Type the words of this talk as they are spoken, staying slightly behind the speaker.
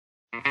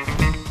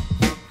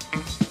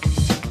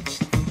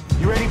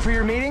You ready for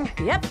your meeting?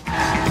 Yep.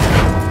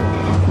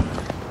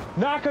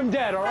 Knock him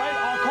dead, all right?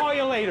 I'll call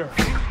you later.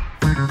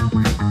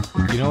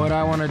 You know what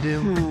I want to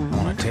do?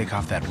 I want to take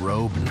off that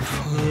robe and...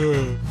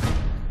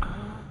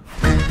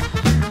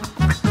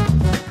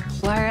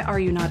 Why are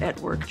you not at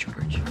work,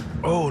 George?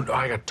 Oh,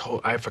 I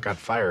got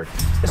fired.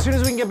 As soon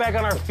as we can get back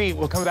on our feet,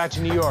 we'll come back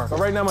to New York. But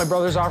right now, my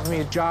brother's offering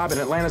me a job, and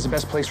Atlanta's the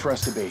best place for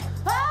us to be.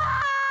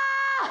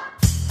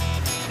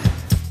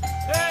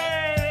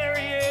 Hey, there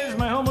he is,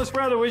 my homeless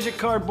brother. Where's your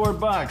cardboard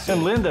box?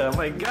 And Linda, oh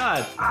my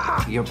God.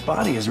 Your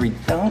body is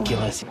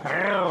redonkulous.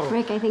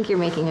 Rick, I think you're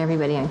making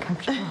everybody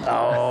uncomfortable.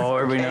 Oh,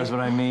 everybody knows what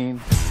I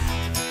mean.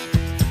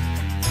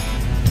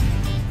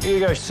 Here you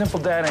go, simple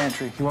data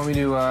entry. You want me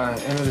to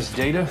enter this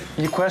data?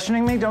 You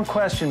questioning me? Don't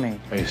question me.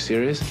 Are you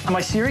serious? Am I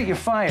serious? You're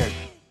fired.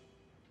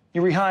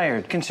 You're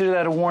rehired. Consider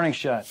that a warning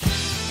shot.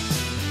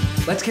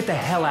 Let's get the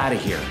hell out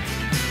of here.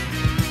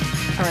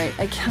 All right,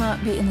 I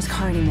cannot be in this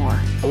car anymore.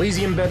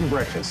 Elysium bed and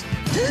breakfast.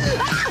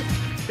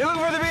 You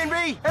looking for the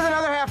B&B? There's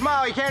another half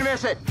mile. You can't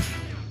miss it.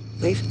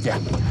 Leave? Yeah.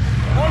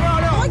 Oh,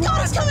 no, no. Oh my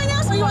God, he's coming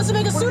out! He wants to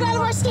make a suit out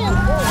of our skin.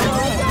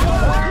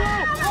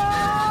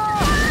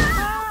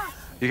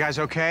 You guys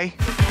okay?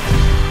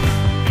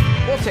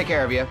 We'll take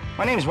care of you.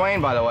 My name's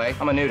Wayne, by the way.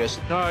 I'm a nudist.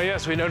 Oh,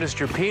 yes, we noticed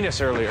your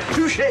penis earlier.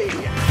 Touché!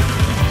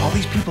 All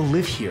these people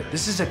live here.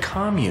 This is a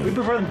commune. We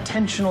prefer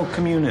intentional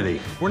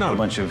community. We're not a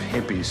bunch of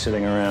hippies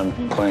sitting around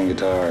playing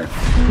guitar.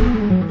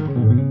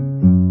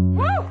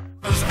 Woo!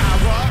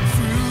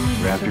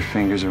 Wrap your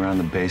fingers around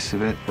the base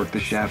of it, work the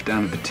shaft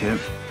down to the tip,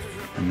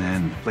 and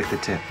then flick the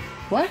tip.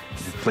 What?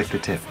 Flick the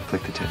tip,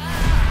 flick the tip.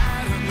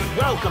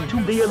 Welcome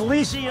to the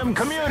Elysium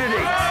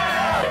community.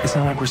 It's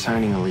not like we're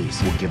signing a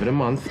lease. We'll give it a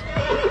month.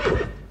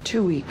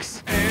 2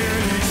 weeks.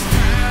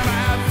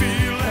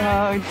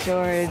 Oh,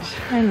 George,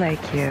 I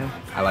like you.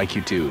 I like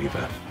you too,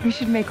 Eva. We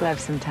should make love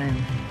sometime.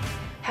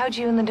 How'd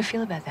you and Linda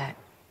feel about that?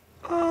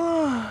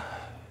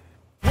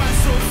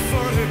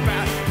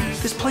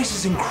 This place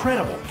is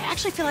incredible. I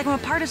actually feel like I'm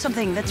a part of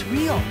something that's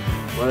real.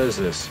 What is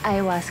this?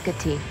 Ayahuasca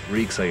tea.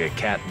 Reeks like a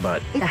cat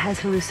butt. It has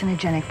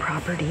hallucinogenic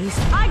properties.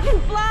 I can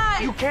fly!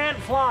 You can't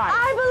fly.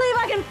 I believe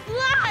I can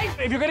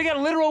fly! If you're gonna get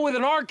literal with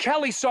an R.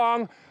 Kelly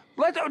song,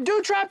 let the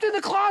dude trapped in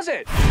the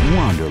closet.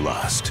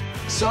 Wanderlust.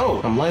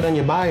 So, I'm light on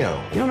your bio.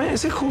 You know, man,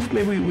 is it cool if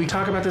maybe we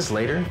talk about this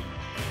later?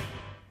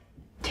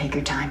 Take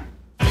your time.